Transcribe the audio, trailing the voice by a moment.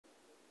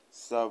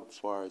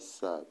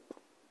SuB4SuB.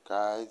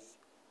 Guys,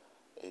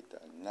 it's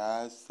a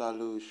nice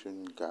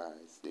solution,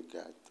 guys. You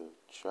got to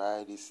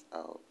try this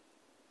out.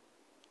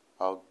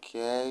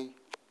 Okay?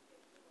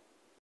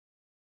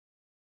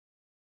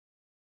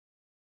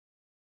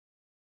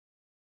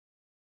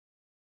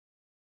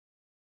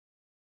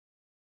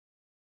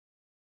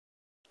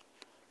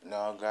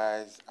 Now,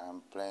 guys,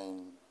 I'm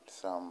playing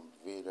some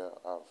video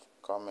of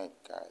comic,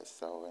 guys.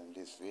 So when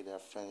this video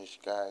finish,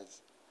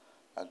 guys,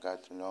 I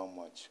got to know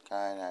how much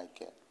kind I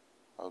get.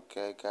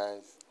 Okay,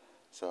 guys?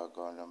 So I'm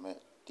gonna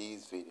make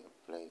this video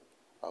play.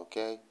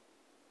 Okay?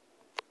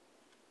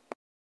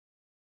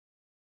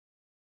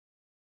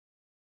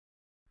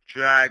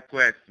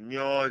 GuYS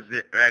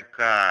music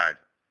record.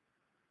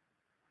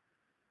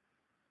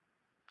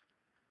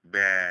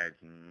 Bad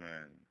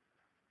man.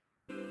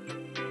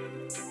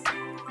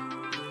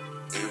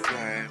 It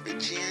will be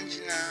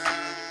changing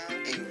now.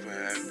 It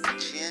will be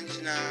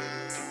changing now.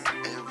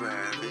 It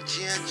will be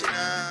changing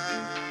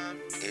now.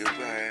 It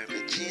will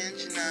be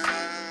changing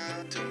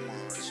now. Too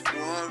much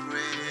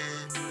worry.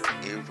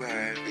 It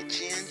will be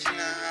changing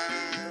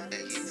now.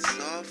 Take it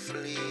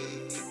softly.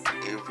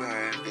 It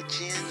will be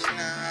changing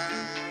now.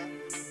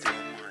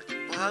 Too much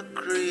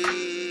buckery.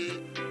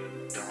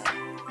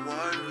 Don't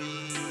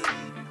worry.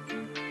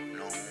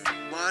 No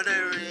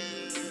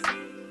bothering.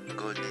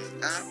 Good is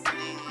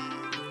happening.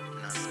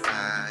 No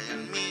spy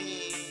on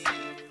me.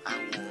 I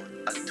want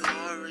a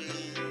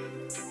touring.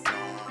 No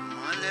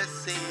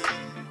molesting.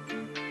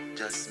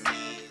 Just me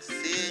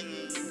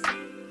singing.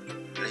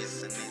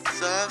 Listening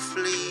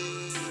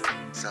softly.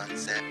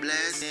 Sunset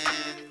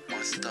blessing.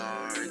 My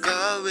star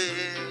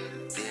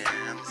going. There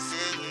I'm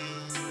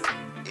singing.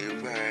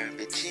 It will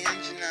be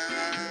changing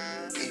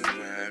now. It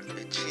will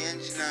be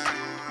changing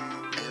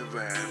now. It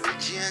will be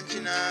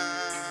changing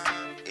now.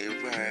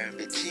 It will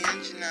be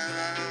changing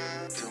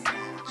now. Too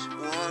much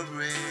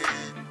worry.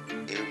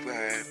 It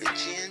will be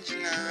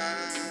changing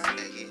now.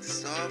 Take it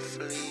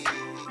softly.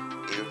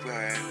 It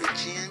will be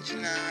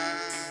changing now.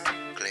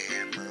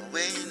 Clear my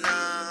way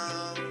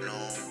now. No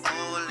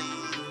only.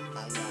 I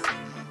want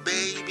my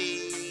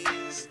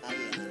babies. I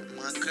want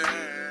my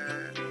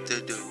girl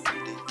to do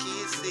the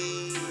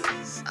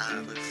kisses. I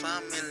will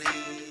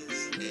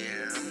families.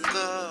 Here I'm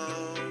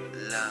go.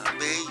 Love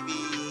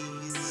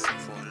babies.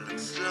 Follow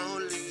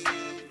slowly.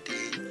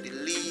 Take the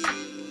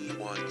lead.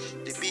 Watch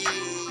the beat.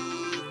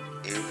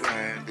 It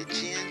will be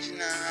changing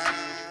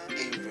now.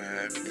 It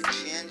will be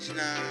changing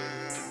now.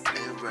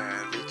 It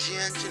will be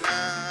changing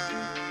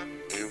now.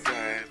 It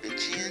will be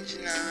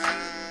changing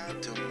now.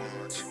 Too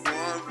much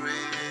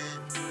worry.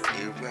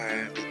 It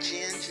will be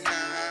changing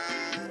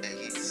now.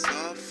 Take it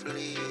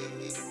softly.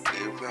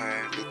 It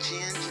will be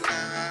changing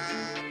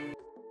now.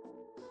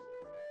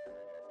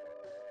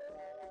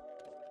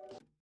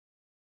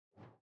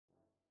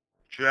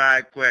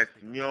 GuYS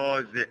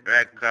music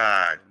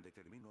record.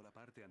 Determino la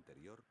parte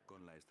anterior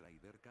con la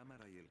slider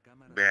cámara y el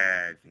cámara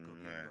Bad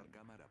corriendo man. a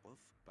cámara voz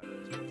para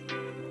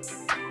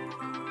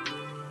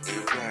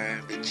It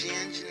will be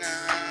changing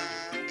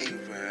now. It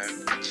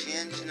will be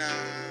changing now.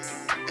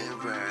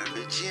 It will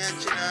be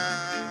changing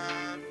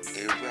now.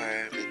 It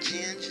will be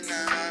changing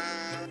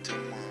now. Too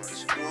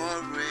much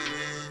worry.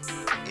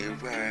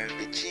 It will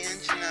be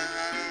changing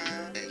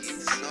now. Take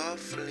it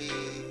softly.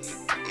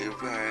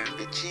 It will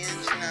be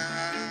changing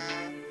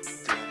now.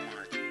 Too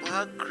much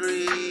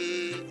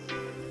buckery.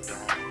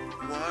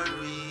 Don't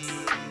worry.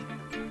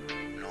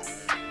 No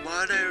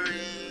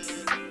bothering.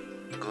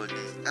 Good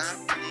is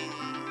happening.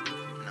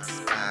 No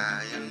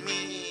spy on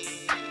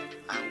me.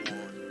 I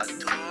want a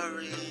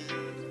touring.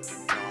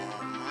 No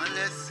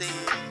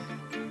molesting.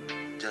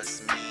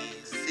 Just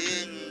me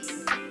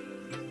singing.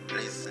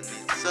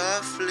 Listening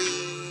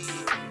softly.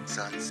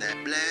 Sunset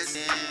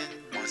blessing.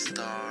 My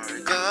star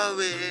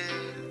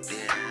going.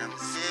 There I'm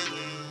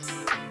singing.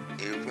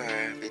 It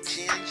will be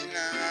changing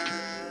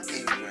now.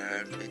 It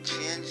will be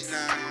changing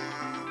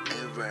now.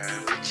 It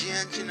will be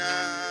changing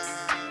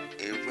now.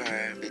 It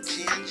will be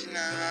changing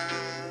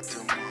now.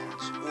 Too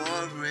much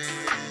worry.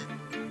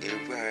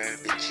 It will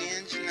be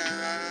changing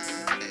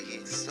now. Take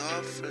it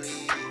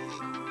softly.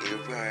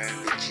 It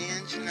will be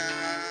changing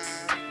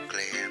now.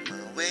 Clear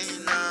my way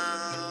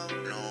now.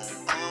 No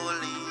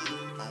only.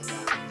 I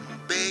want my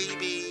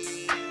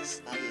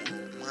babies. I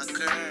want my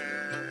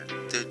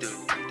girl to do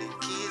the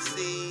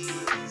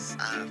kisses.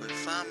 I will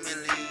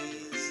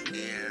families.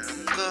 Here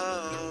I'm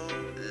go.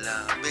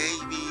 Love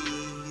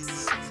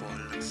babies.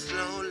 Follow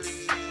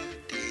slowly.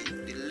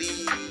 Take the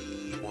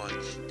lead.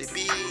 Watch the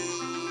beat.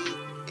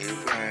 It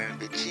will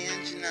be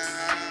changing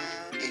now.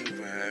 It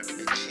will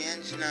be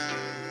changing now.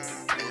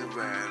 It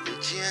will be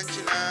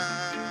changing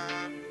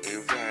now. It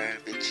will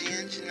be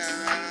changing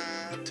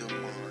now. Too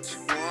much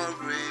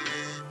worry.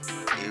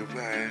 It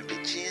will be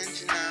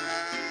changing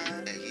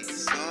now. Take it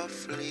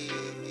softly.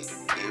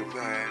 It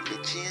will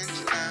be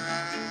changing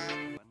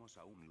now. vamos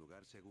a un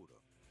lugar seguro.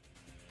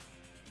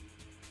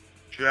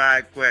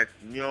 GuYS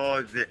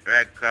music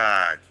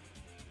record.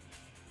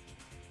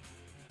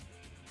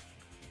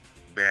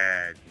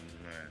 Bad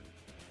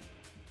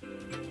man.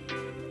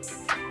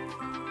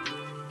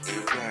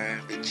 It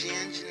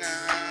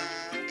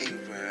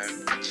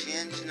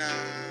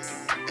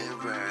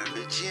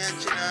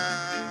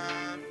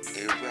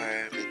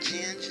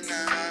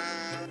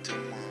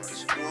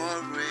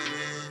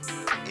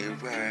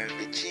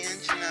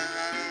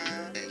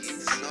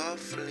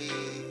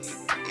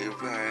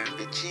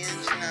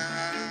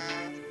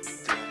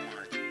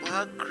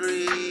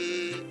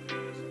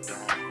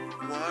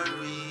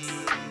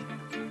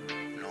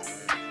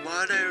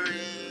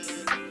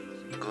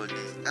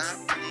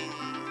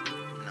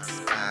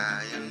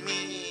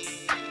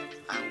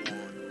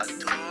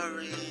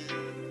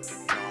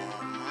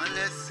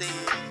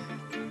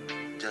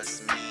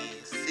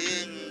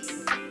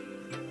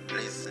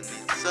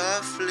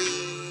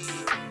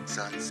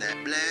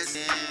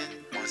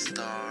blessing, must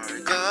start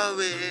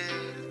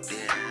going.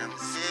 There I'm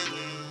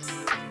singing.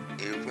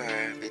 It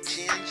will be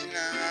changing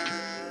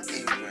now.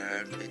 It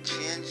will be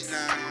changing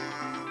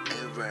now.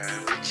 It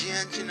will be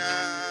changing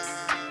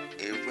now.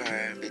 It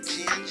will be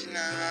changing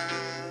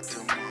now.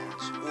 Too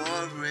much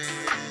worry.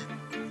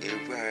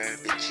 It will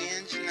be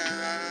changing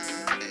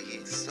now. Take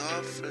it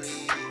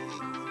softly.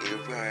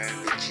 It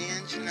will be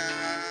changing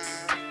now.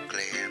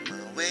 Clear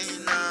my way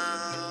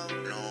now.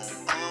 No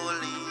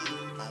only.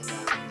 I want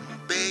my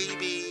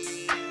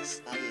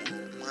babies. I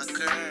want my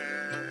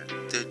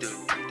girl to do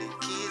the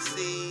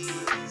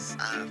kisses.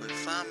 I with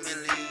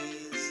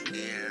families.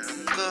 Here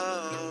I'm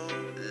go.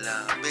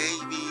 Love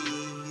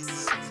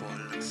babies.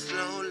 Follow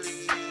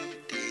slowly.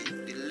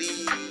 Take the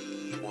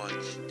lead.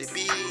 Watch the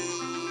beat.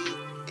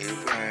 It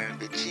will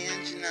be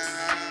changing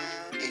now.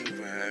 It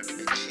will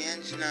be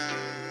changing now.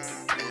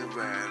 It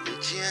will be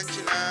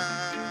changing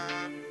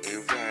now. It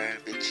will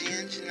be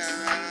changing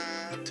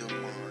now. Too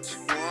much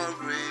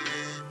worry.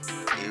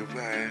 It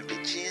will be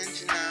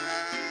changing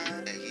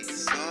now. Take it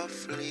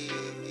softly.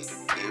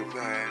 It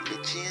will be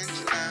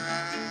changing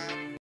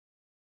now.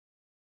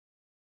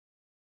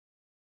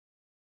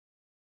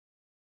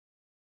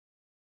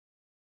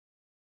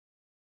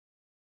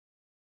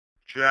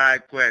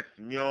 GuYS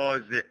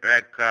music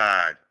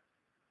record.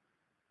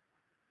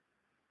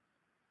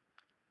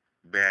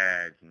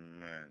 Bad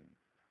man.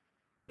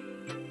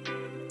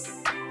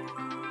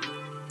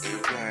 It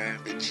will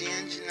be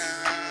changing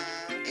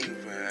now. It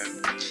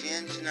will be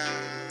changing now.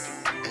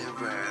 It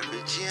will be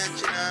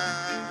changing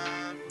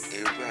now.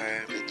 It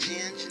will be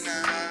changing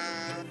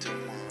now. Too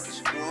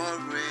much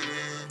worry.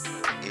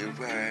 It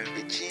will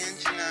be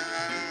changing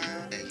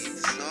now. Take it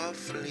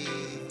softly.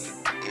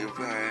 It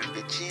will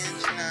be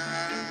changing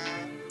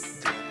now.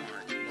 Too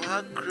much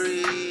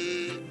worry.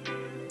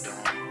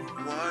 Don't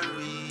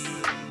worry.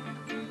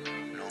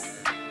 No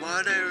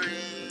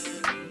bothering.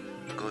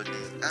 Good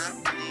is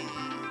happening.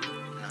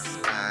 Not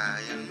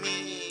spying me.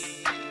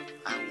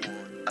 I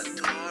want a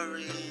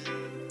touring.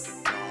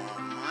 No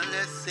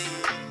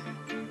molesting.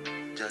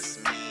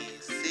 Just me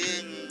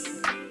singing.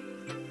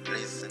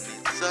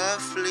 Listening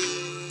softly.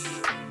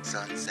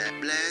 Sunset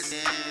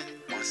blessing.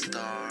 Must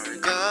start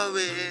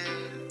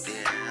going.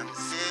 There I'm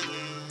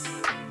singing.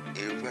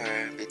 It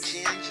will be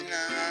changing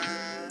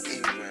now.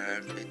 It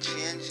will be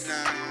changing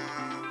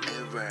now.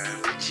 It will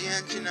be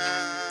changing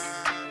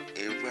now.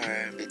 It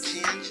will be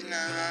changing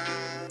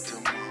now. Too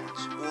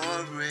much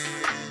worry.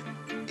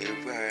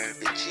 It will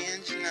be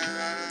changing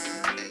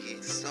now. Take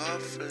it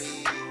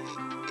softly.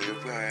 It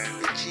will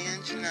be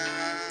changing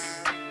now.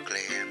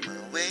 Clear my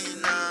way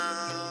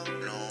now.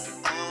 No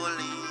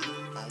only.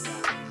 I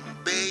want my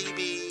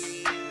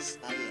babies.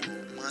 I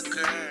want my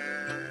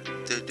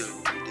girl to do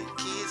the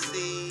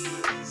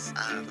kisses. I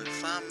with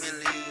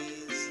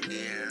families.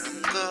 Here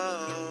I'm go.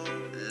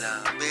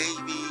 Love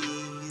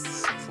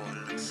babies.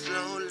 Follow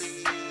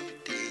slowly.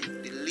 Take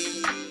the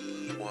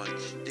lead.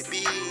 Watch the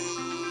beat.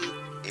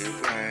 It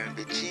will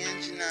be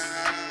changing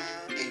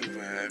now. It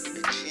will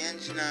be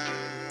changing now.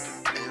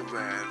 It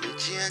will be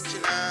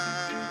changing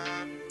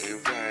now. It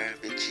will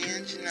be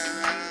changing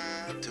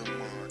now. Too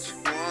much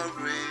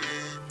worry.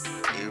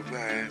 It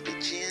will be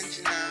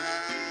changing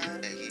now.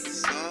 Take it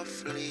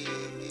softly.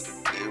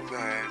 It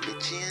will be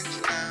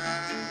changing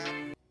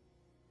now.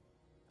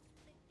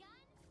 The gun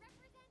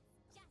represents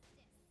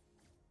justice.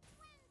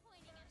 When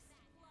pointing at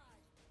that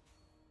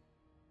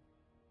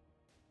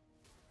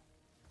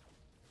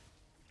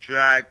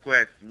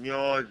GuYS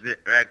music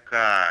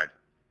record.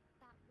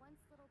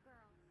 once little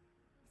girl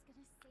is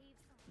gonna save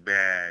someone.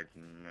 Bad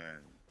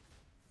man.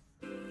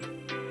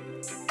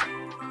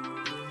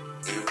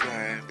 It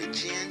will be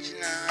changing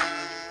now.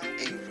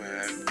 It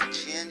will be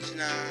changing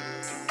now.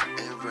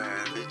 It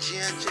will be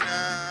changing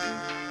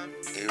now.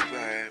 It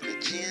will be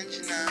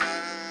changing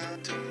now.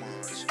 Too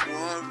much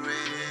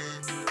worry.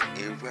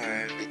 It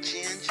will be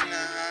changing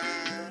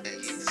now.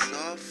 Take it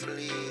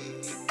softly.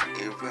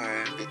 It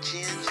will be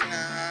changing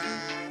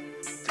now.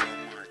 Too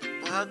much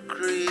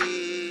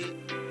worry.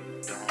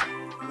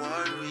 Don't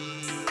worry.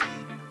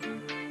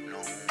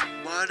 No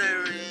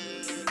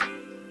bothering.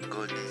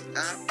 Good is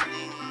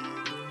happening.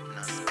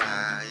 Not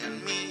spying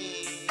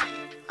me.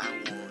 I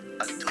want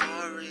a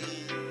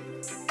touring.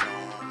 No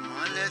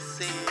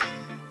molesting.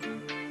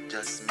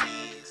 Just me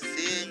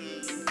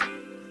singing.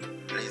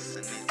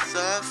 Listening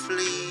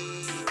softly.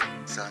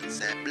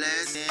 Sunset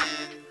blessing.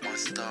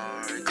 Must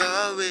start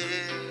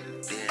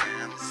going. There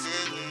I'm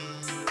singing.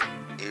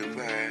 It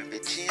will be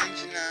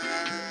changing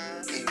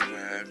now. It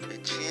will be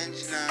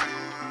changing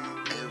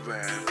now. It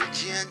will be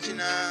changing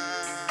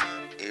now.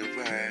 It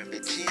will be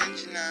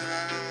changing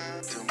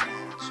now. Too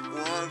much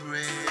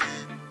worry.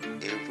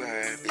 It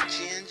will be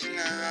changing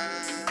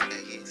now.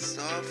 Take it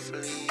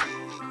softly.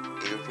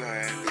 It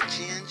will be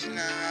changing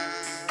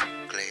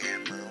now. Clear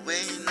my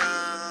way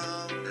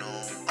now. No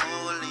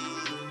only.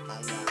 I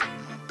want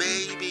my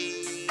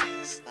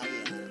babies. I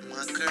want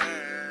my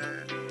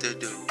girl to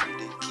do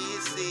the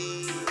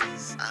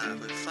kisses. I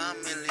with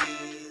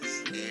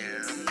families.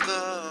 Here I'm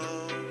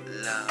go.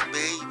 Love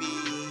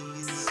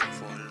babies.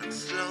 Follow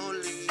slowly.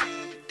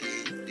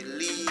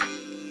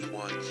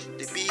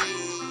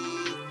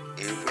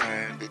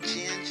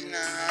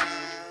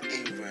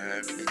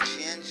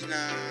 change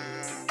now.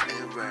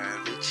 A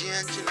world be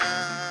change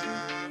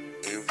now.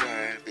 A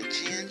world be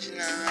change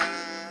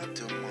now.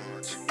 Too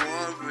much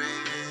worry.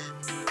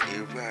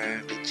 A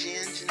world be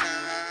change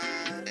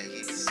now. Take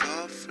it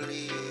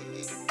softly.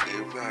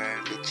 A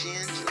world be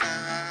change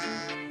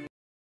now.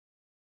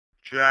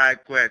 Try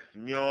Quest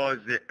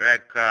Music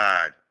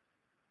Record.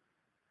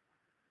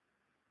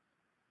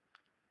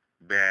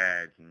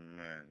 Bad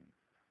man.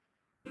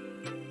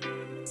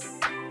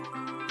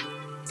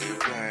 A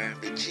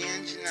world be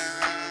change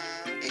now.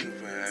 A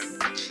world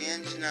be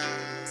change now.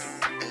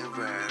 A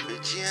world be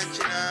change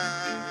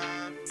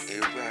now. A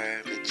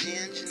world be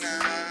change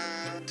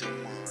now. Too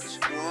much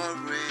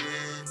worry.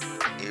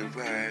 A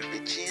world be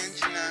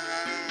change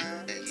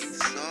now. Take it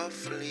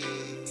softly.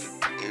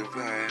 A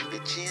world be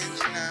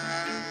change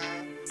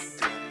now.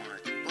 Too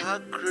much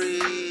buckery.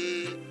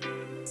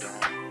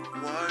 Don't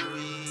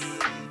worry.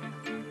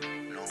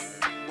 No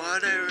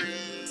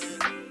bothering.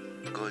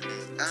 Good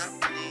is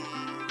happening.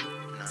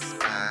 No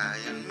spy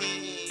on me.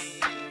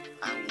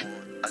 I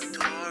want a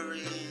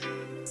touring.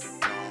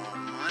 No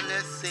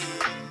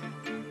molesting.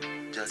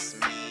 Just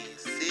me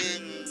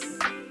singing.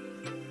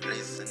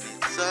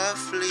 Listening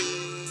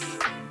softly.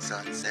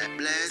 Sunset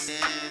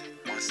blessing.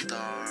 One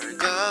star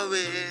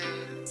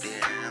going.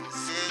 There I'm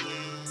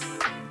singing.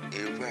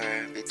 A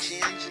world be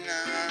changing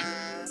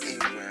now. A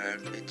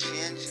world be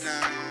changing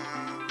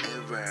now.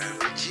 A world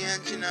be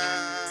changing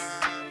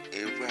now.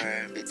 A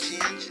world be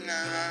changing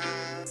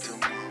now. Too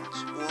much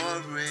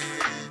worry.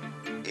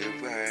 A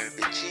world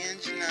be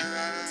changing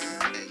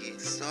now. Take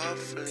it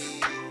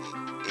softly.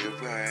 A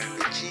world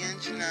be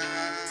changing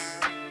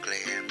now.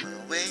 Clear my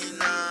way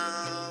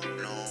now.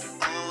 No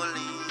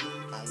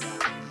holding. I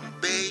want my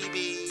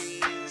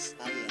babies.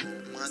 I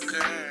want my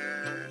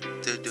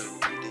girl to do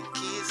the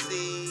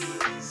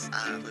kisses.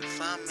 I with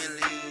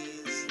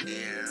families.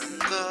 Here I'm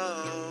go.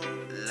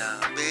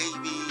 Love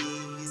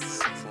babies.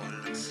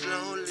 Fall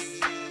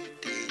slowly.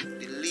 Take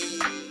the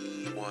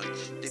lead.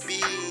 Watch the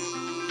beat.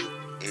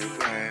 A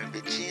world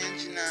be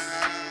changing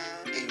now.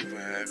 A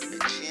world be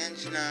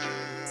changing now.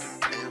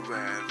 A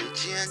world be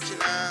changing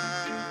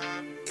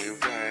now. A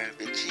world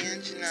be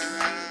changing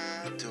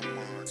now. Too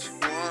much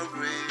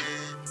worry.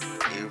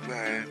 A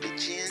world be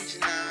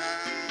changing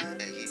now.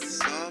 Take it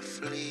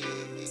softly.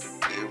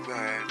 A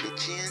world be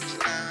changing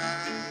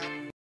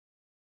now.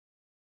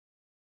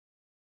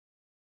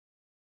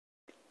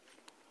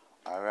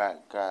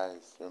 Alright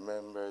guys,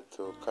 remember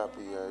to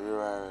copy your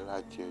URL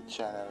at your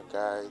channel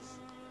guys,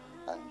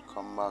 and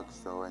come back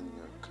so when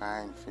you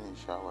kind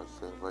finish out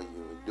whatever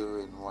you're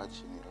doing,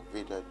 watching your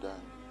video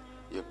done,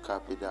 you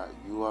copy that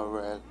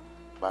URL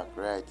back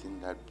right in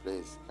that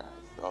place guys.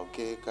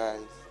 Okay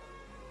guys?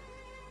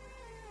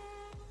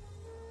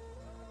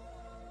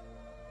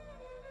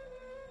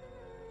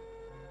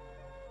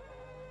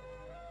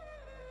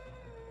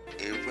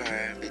 A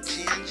world be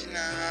changing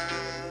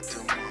now.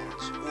 Too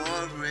much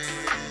worry.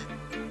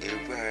 A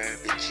world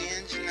be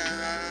changing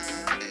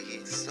now. Take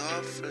it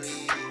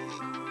softly.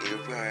 A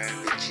world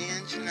be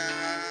changing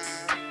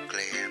now.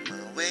 Clear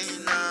my way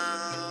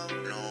now.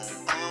 No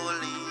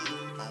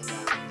holding. I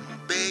want my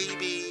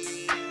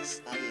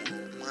babies. I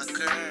want my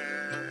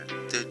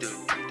girl to do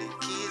the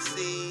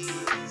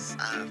kisses.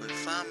 I with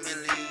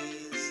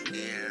families.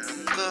 Here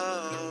I'm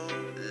go.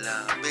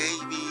 Love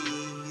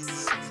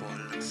babies.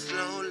 Fall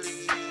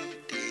slowly.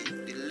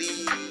 Take the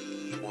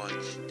lead.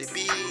 Watch the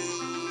beat.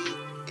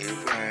 A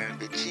world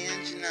be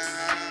changing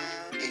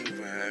now. A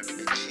world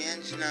be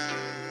changing now.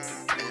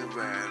 A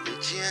world be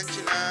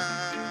changing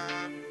now.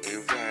 A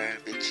world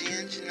be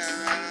changing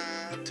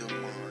now. Too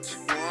much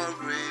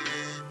worry.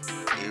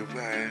 A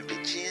world be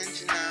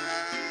changing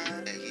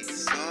now. Take it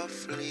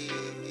softly.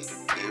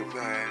 A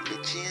world be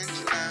changing